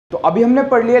तो अभी हमने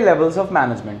पढ़ लिया लेवल्स ऑफ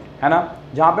मैनेजमेंट, है ना,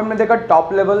 जहां पे हमने देखा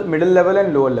top level, middle level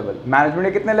and lower level. Management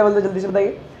के कितने लेवल थे जल्दी से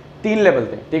बताइए? 3 लेवल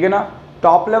थे, ठीक है ना,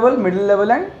 top level, middle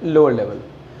level and lower level.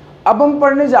 अब हम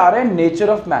पढ़ने जा रहे हैं नेचर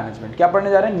ऑफ मैनेजमेंट। क्या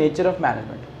पढ़ने जा रहे हैं? Nature of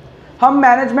management. हम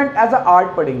मैनेजमेंट एज अ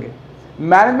आर्ट पढ़ेंगे,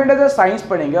 मैनेजमेंट एज अ साइंस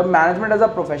पढ़ेंगे और मैनेजमेंट एज अ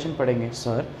प्रोफेशन पढ़ेंगे।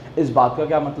 सर इस बात का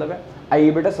क्या मतलब है?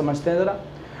 आइए बेटा समझते हैं जरा।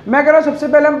 मैं कह रहा हूँ सबसे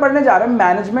पहले हम पढ़ने जा रहे हैं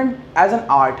मैनेजमेंट एज एन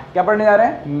आर्ट। क्या पढ़ने जा रहे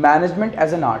हैं? Management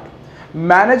as an art.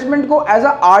 Management को एज अ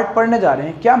आर्ट पढ़ने जा रहे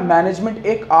हैं। क्या मैनेजमेंट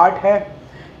एक आर्ट है?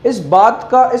 इस बात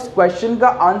का, इस क्वेश्चन का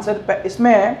आंसर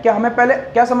इसमें है कि हमें पहले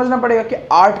क्या समझना पड़ेगा कि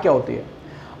आर्ट क्या होती है।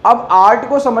 अब आर्ट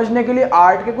को समझने के लिए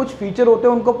आर्ट के कुछ फीचर होते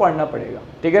हैं, उनको पढ़ना पड़ेगा,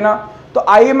 ठीक है ना। तो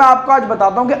आइए मैं आपको आज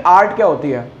बताता हूं कि आर्ट क्या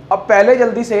होती है। अब पहले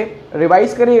जल्दी से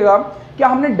रिवाइज करिएगा, क्या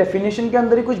हमने डेफिनेशन के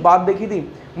अंदर ही कुछ बात देखी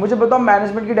थी? मुझे बताओ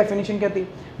मैनेजमेंट की डेफिनेशन क्या थी?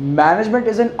 Management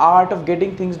is an art of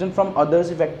getting things done from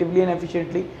others effectively and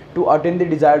efficiently to attain the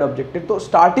desired objective. तो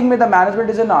स्टार्टिंग में the management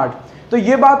is an art, तो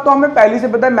ये बात तो हमें पहले से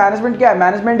पता है। मैनेजमेंट क्या है?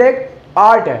 मैनेजमेंट एक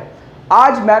आर्ट है।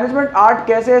 आज मैनेजमेंट आर्ट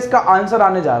कैसे है, इसका आंसर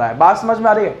आने जा रहा है। बात समझ में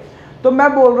आ रही है? तो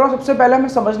मैं बोल रहा हूं सबसे पहले हमें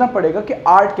समझना पड़ेगा कि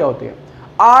आर्ट क्या होती है।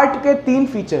 आर्ट के 3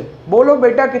 फीचर। बोलो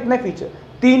बेटा कितने फीचर?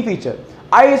 3 फीचर।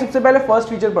 आइए सबसे पहले फर्स्ट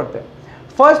फीचर पढ़ते हैं।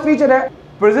 फर्स्ट फीचर है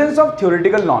प्रेजेंस ऑफ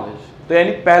थ्योरेटिकल नॉलेज। तो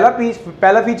यानी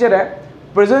पहला फीचर है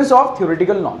presence of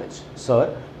theoretical knowledge. Sir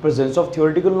presence of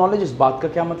theoretical knowledge, इस बात का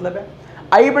क्या मतलब है?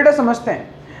 आइए बेटा समझते हैं।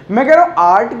 मैं कह रहा हूं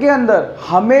आर्ट के अंदर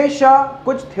हमेशा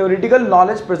कुछ थ्योरेटिकल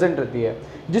नॉलेज प्रेजेंट रहती है,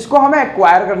 जिसको हमें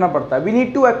एक्वायर करना पड़ता है। We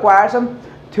need to acquire some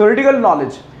theoretical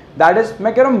knowledge. That is,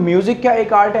 मैं कह रहा हूँ म्यूजिक क्या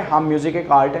एक आर्ट है? हाँ म्यूजिक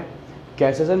एक आर्ट है।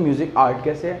 कैसे सर म्यूजिक आर्ट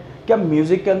कैसे है? क्या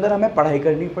म्यूजिक के अंदर हमें पढ़ाई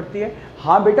करनी पड़ती है?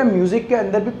 हाँ बेटा म्यूजिक के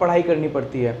अंदर भी पढ़ाई करनी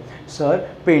पड़ती है। सर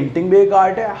पेंटिंग भी एक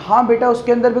आर्ट है। हाँ बेटा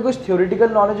उसके अंदर भी कुछ थ्योरेटिकल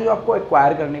नॉलेज जो आपको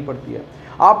एक्वायर करनी पड़ती है।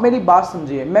 आप मेरी बात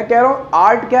समझिए, मैं कह रहा हूँ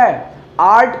आर्ट क्या है?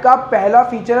 आर्ट का पहला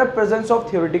फीचर है presence of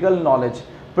theoretical knowledge.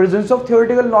 Presence of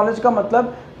theoretical knowledge का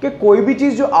मतलब कि कोई भी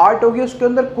चीज़ जो आर्ट होगी उसके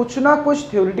अंदर कुछ ना कुछ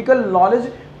थ्योरेटिकल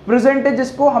नॉलेज प्रेजेंट है,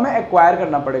 जिसको हमें एक्वायर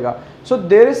करना पड़ेगा। So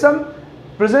there is some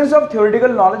presence of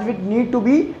theoretical knowledge which need to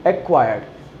be acquired.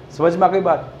 समझ में आ गई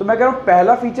बात? तो मैं कह रहा हूँ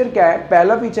पहला फीचर क्या है?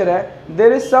 पहला फीचर है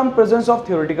there is some presence of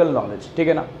theoretical knowledge, ठीक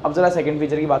है ना। अब जरा सेकंड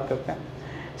फीचर की बात करते हैं।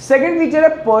 सेकंड फीचर है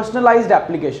पर्सनलाइज्ड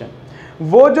एप्लीकेशन।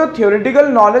 वो जो थ्योरेटिकल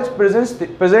नॉलेज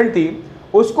प्रेजेंट थी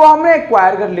उसको हमने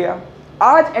एक्वायर कर लिया।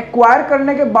 आज एक्वायर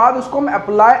करने के बाद उसको हम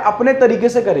अप्लाई अपने तरीके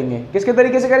से करेंगे। किसके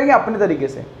तरीके से करेंगे? अपने तरीके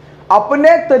से।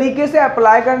 अपने तरीके से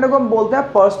अप्लाई करने को हम बोलते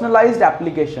हैं पर्सनलाइज्ड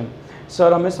एप्लीकेशन।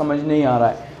 सर हमें समझ नहीं आ रहा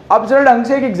है। अब जरा ढंग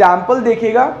से एक एग्जाम्पल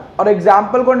देखिएगा और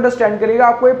एग्जाम्पल को अंडरस्टैंड करिएगा,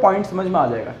 आपको ये पॉइंट समझ में आ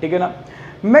जाएगा, ठीक है ना।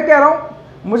 मैं कह रहा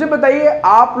हूं मुझे बताइए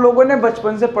आप लोगों ने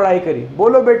बचपन से पढ़ाई करी?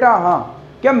 बोलो बेटा हाँ।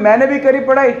 क्या मैंने भी करी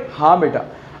पढ़ाई? हाँ बेटा।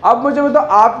 अब मुझे बताओ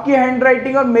आपकी हैंड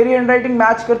राइटिंग और मेरी हैंड राइटिंग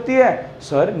मैच करती है?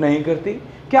 सर नहीं करती।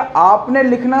 क्या आपने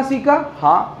लिखना सीखा?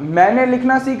 हाँ मैंने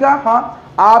लिखना सीखा। हाँ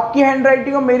आपकी हैंड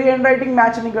राइटिंग और मेरी हैंड राइटिंग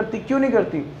मैच नहीं करती। क्यों नहीं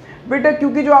करती बेटा?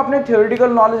 क्योंकि जो आपने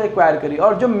थ्योरेटिकल नॉलेज एक्वायर करी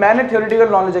और जो मैंने थ्योरेटिकल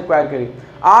नॉलेज एक्वायर करी,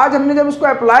 आज हमने जब उसको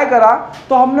अप्लाई करा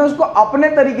तो हमने उसको अपने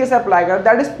तरीके से अप्लाई करा।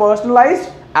 That is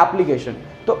personalised application.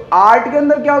 तो आर्ट के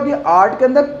अंदर क्या होती है? आर्ट के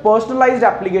अंदर पर्सनलाइज्ड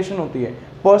एप्लीकेशन होती है।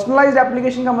 पर्सनलाइज्ड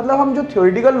एप्लीकेशन का मतलब हम जो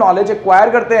थ्योरेटिकल नॉलेज एक्वायर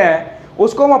करते हैं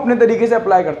उसको हम अपने तरीके से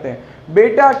अप्लाई करते हैं।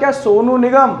 बेटा क्या सोनू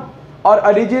निगम और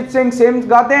अरिजीत सिंह सेम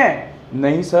गाते हैं?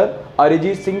 नहीं सर,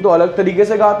 अरिजीत सिंह तो अलग तरीके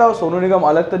से गाता है और सोनू निगम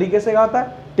अलग तरीके से गाता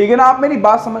है, ठीक है ना। आप मेरी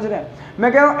बात समझ रहे हैं?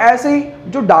 मैं कह रहा हूं ऐसे ही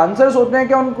जो डांसर्स होते हैं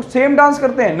क्या उनको सेम डांस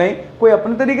करते हैं? नहीं, कोई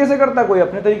अपने तरीके से करता है, कोई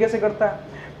अपने तरीके से करता है।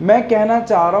 मैं कहना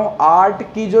चाह रहा हूं आर्ट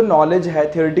की जो नॉलेज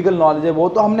है, थ्योरेटिकल नॉलेज है, वो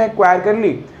तो हमने एक्वायर कर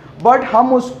ली, बट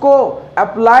हम उसको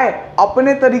अप्लाई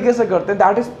अपने तरीके से करते हैं।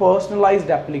 That is personalised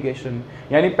application.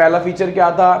 यानी पहला फीचर क्या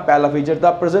था? पहला फीचर था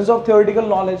प्रेजेंस ऑफ थ्योरेटिकल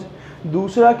नॉलेज।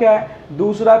 दूसरा क्या है?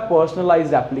 दूसरा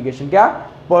पर्सनलाइज्ड एप्लीकेशन। क्या?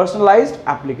 Personalised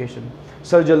application.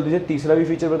 सर जल्दी से तीसरा भी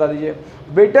फीचर बता दीजिए।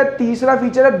 बेटा तीसरा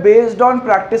फीचर है based on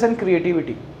practice and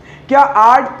creativity. क्या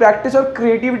आर्ट प्रैक्टिस और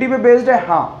क्रिएटिविटी पे बेस्ड है?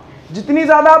 हाँ। जितनी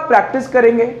ज्यादा आप प्रैक्टिस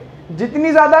करेंगे,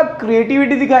 जितनी ज्यादा आप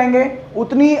क्रिएटिविटी दिखाएंगे,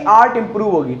 उतनी आर्ट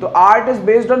इंप्रूव होगी। तो art is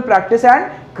based on practice and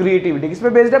creativity. किस पे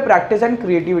बेस्ड है? प्रैक्टिस एंड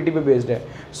क्रिएटिविटी पे बेस्ड है।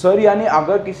 सर यानी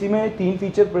अगर किसी में 3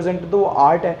 फीचर प्रेजेंट है तो वो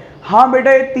आर्ट है? हाँ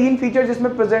बेटा ये 3 फीचर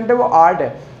जिसमें प्रेजेंट है वो आर्ट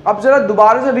है। अब जरा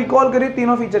दोबारा से रिकॉल करिए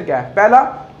तीनों फीचर क्या है। पहला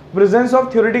प्रेजेंस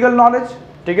ऑफ थ्योरेटिकल नॉलेज,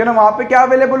 ठीक है ना, वहां पे क्या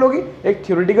अवेलेबल होगी? एक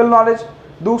थ्योरेटिकल नॉलेज।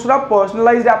 दूसरा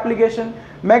पर्सनलाइज्ड एप्लीकेशन।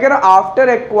 मैं कह रहा हूं after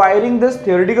acquiring this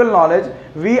theoretical knowledge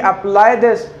we apply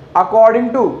this according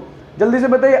to, जल्दी से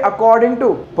बताइए, अकॉर्डिंग टू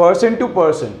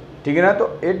पर्सन, ठीक है ना। तो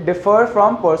it differ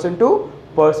from person to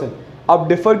person. अब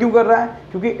डिफर क्यों कर रहा है?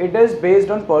 क्योंकि it is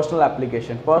based on personal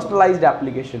application, personalised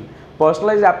application.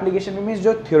 Personalised application means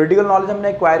जो थ्योरेटिकल नॉलेज हमने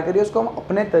एक्वायर करी है उसको हम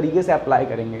अपने तरीके से अप्लाई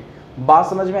करेंगे। बात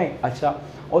समझ में आई? अच्छा,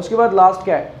 और उसके बाद लास्ट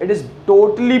क्या है? It is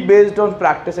totally based on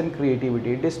practice and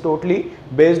creativity. It is totally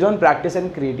based on practice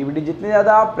and creativity. जितने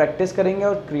ज़्यादा आप प्रैक्टिस करेंगे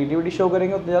और क्रिएटिविटी शो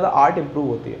करेंगे उतनी ज़्यादा आर्ट इंप्रूव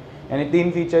होती है। यानी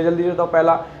 3 फीचर जल्दी से। तो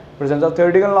पहला, presence of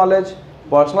theoretical knowledge,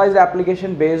 personalised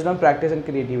application based on practice and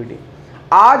creativity.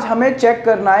 आज हमें चेक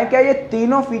करना है क्या ये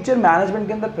तीनों फीचर मैनेजमेंट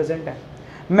के अंदर प्रेजेंट है।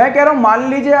 मैं कह रहा हूँ मान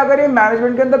लीजिए अगर ये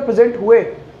मैनेजमेंट के अंदर प्रेजेंट हुए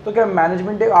तो क्या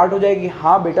मैनेजमेंट एक आर्ट हो जाएगी?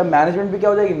 हाँ बेटा, मैनेजमेंट भी क्या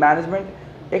हो जाएगी?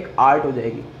 मैनेजमेंट एक आर्ट हो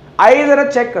जाएगी। आइए जरा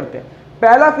चेक करते हैं।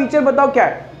 पहला फीचर बताओ क्या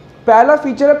है? पहला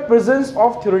फीचर है प्रेजेंस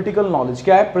ऑफ थ्योरेटिकल नॉलेज।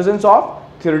 क्या है? Presence of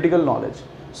theoretical knowledge.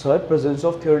 Sir, presence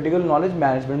of theoretical knowledge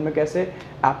management में कैसे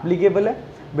एप्लीकेबल है?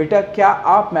 बेटा, क्या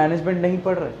आप मैनेजमेंट नहीं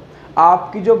पढ़ रहे?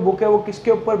 आपकी जो बुक है वो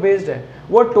किसके ऊपर बेस्ड है?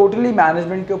 वो टोटली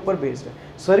मैनेजमेंट के ऊपर बेस्ड है।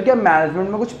 सर, क्या मैनेजमेंट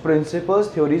में कुछ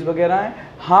प्रिंसिपल्स, थ्योरीज वगैरह हैं?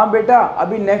 हाँ बेटा,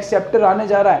 अभी नेक्स्ट चैप्टर आने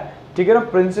जा रहा है, ठीक है ना,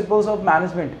 principles of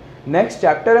management. Next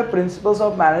chapter है प्रिंसिपल्स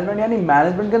ऑफ मैनेजमेंट, यानी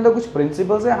मैनेजमेंट के अंदर कुछ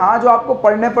प्रिंसिपल्स हैं, हाँ, जो आपको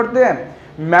पढ़ने पड़ते हैं।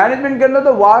 मैनेजमेंट के अंदर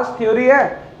तो वास्ट थ्योरी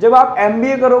है। जब आप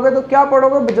MBA करोगे तो क्या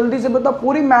पढ़ोगे? जल्दी से बताओ,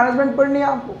 पूरी मैनेजमेंट पढ़नी है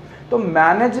आपको। तो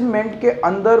मैनेजमेंट के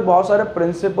अंदर बहुत सारे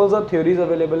प्रिंसिपल्स और थ्योरीज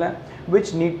अवेलेबल हैं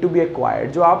which need to be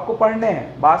acquired, जो आपको पढ़ने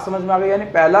हैं। बात समझ में आ गई? यानी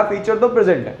पहला फीचर तो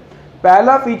प्रेजेंट है,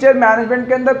 पहला फीचर मैनेजमेंट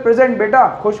के अंदर प्रेजेंट। बेटा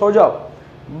खुश हो जाओ,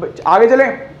 आगे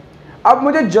चलें। अब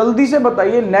मुझे जल्दी से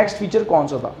बताइए नेक्स्ट फीचर कौन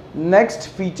सा था? नेक्स्ट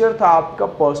फीचर था आपका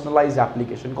पर्सनलाइज्ड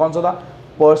एप्लीकेशन। कौन सा था?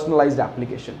 Personalised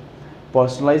application.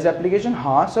 पर्सनलाइज्ड एप्लीकेशन,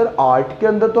 हाँ सर, आर्ट के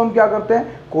अंदर तो हम क्या करते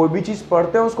हैं, कोई भी चीज़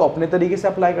पढ़ते हैं उसको अपने तरीके से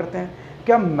अप्लाई करते हैं।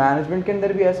 क्या मैनेजमेंट के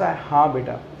अंदर भी ऐसा है? हाँ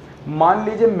बेटा, मान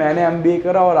लीजिए मैंने MBA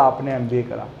करा और आपने MBA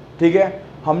करा, ठीक है,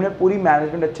 हमने पूरी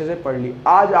मैनेजमेंट अच्छे से पढ़ ली।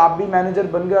 आज आप भी मैनेजर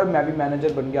बन गए और मैं भी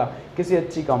मैनेजर बन गया किसी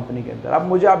अच्छी कंपनी के अंदर। अब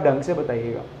मुझे आप ढंग से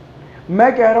बताइएगा,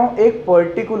 मैं कह रहा हूँ एक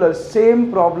पर्टिकुलर सेम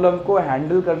प्रॉब्लम को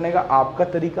हैंडल करने का आपका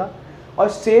तरीका और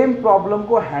सेम प्रॉब्लम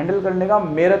को हैंडल करने का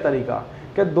मेरा तरीका,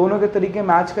 क्या दोनों के तरीके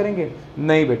मैच करेंगे?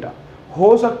 नहीं बेटा।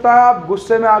 हो सकता है आप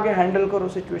गुस्से में आके हैंडल करो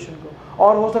सिचुएशन को,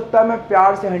 और हो सकता है मैं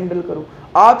प्यार से हैंडल करूं।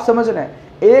 आप समझ रहे हैं,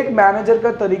 एक मैनेजर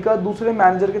का तरीका दूसरे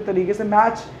मैनेजर के तरीके से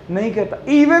मैच नहीं करता।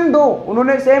 इवन दो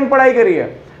उन्होंने सेम पढ़ाई करी है,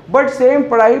 बट सेम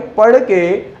पढ़ाई पढ़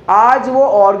के आज वो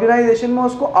ऑर्गेनाइजेशन में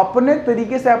उसको अपने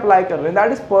तरीके से अप्लाई कर रहे हैं।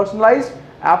 That is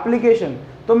personalised application.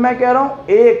 तो मैं कह रहा हूं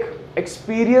एक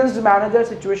एक्सपीरियंस्ड मैनेजर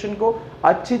सिचुएशन को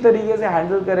अच्छी तरीके से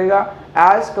हैंडल करेगा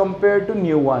as compare to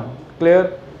new one.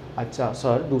 Clear? अच्छा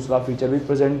सर, दूसरा फीचर भी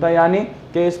प्रेजेंट था, यानी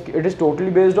कि it is totally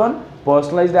based on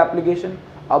personalised application.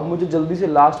 अब मुझे जल्दी से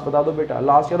लास्ट बता दो बेटा,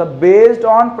 लास्ट क्या था? Based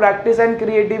on practice and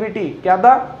creativity. क्या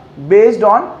था? Based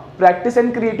on practice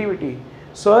and creativity.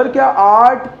 Sir, क्या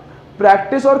आर्ट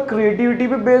प्रैक्टिस और क्रिएटिविटी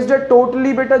पे बेस्ड है?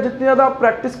 टोटली बेटा। जितनी ज्यादा आप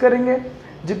प्रैक्टिस करेंगे,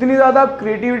 जितनी ज्यादा आप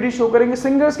क्रिएटिविटी शो करेंगे।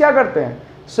 सिंगर्स क्या करते हैं?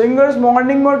 सिंगर्स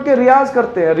मॉर्निंग में उठ के रियाज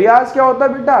करते हैं। रियाज क्या होता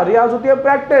है बेटा? रियाज होती है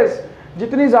प्रैक्टिस।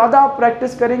 जितनी ज्यादा आप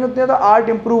प्रैक्टिस करेंगे उतनी ज्यादा आर्ट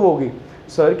इंप्रूव होगी।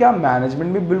 सर, क्या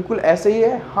मैनेजमेंट भी बिल्कुल ऐसे ही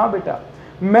है? हाँ बेटा,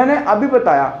 मैंने अभी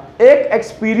बताया एक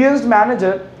एक्सपीरियंस्ड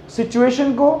मैनेजर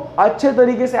सिचुएशन को अच्छे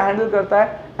तरीके से हैंडल करता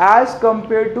है as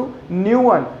compare to new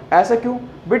one. ऐसा क्यों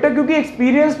बेटा? क्योंकि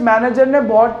एक्सपीरियंस्ड मैनेजर ने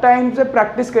बहुत टाइम से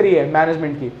प्रैक्टिस करी है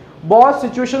मैनेजमेंट की, बहुत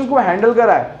सिचुएशंस को हैंडल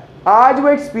करा है, आज वो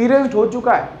एक्सपीरियंस्ड हो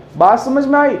चुका है। बात समझ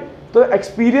में आई? तो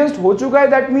एक्सपीरियंस्ड हो चुका है,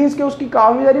 दैट मीन्स कि उसकी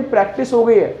काफी सारी प्रैक्टिस हो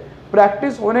गई है।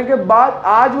 प्रैक्टिस होने के बाद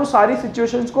आज वो सारी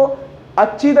सिचुएशंस को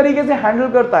अच्छी तरीके से हैंडल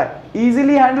करता है,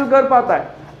 इजीली हैंडल कर पाता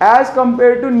है as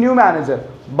compare to new manager.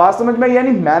 बात समझ में?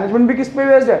 यानी मैनेजमेंट भी किस पे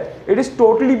बेस्ड है? It is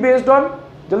totally based on,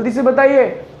 जल्दी से बताइए,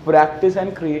 प्रैक्टिस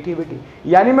एंड क्रिएटिविटी।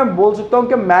 यानी मैं बोल सकता हूं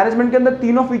कि मैनेजमेंट के अंदर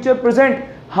तीनों फीचर प्रेजेंट।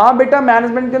 हाँ बेटा,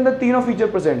 मैनेजमेंट के अंदर तीनों फीचर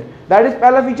प्रेजेंट। दैट इज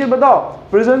पहला फीचर बताओ,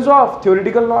 प्रेजेंस ऑफ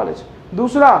थ्योरेटिकल नॉलेज।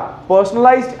 दूसरा,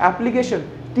 पर्सनलाइज्ड एप्लीकेशन।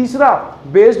 तीसरा,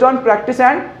 based on practice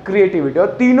and creativity. और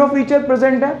तीनों फीचर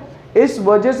प्रेजेंट है। इस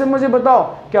वजह से मुझे बताओ,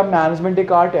 क्या मैनेजमेंट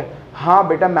एक आर्ट है? हाँ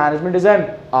बेटा, मैनेजमेंट इज एन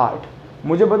आर्ट।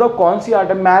 मुझे बताओ कौन सी आर्ट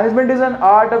है? Management is an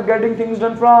art of getting things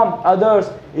done from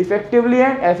others effectively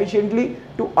and efficiently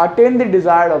to attain the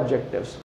desired objectives.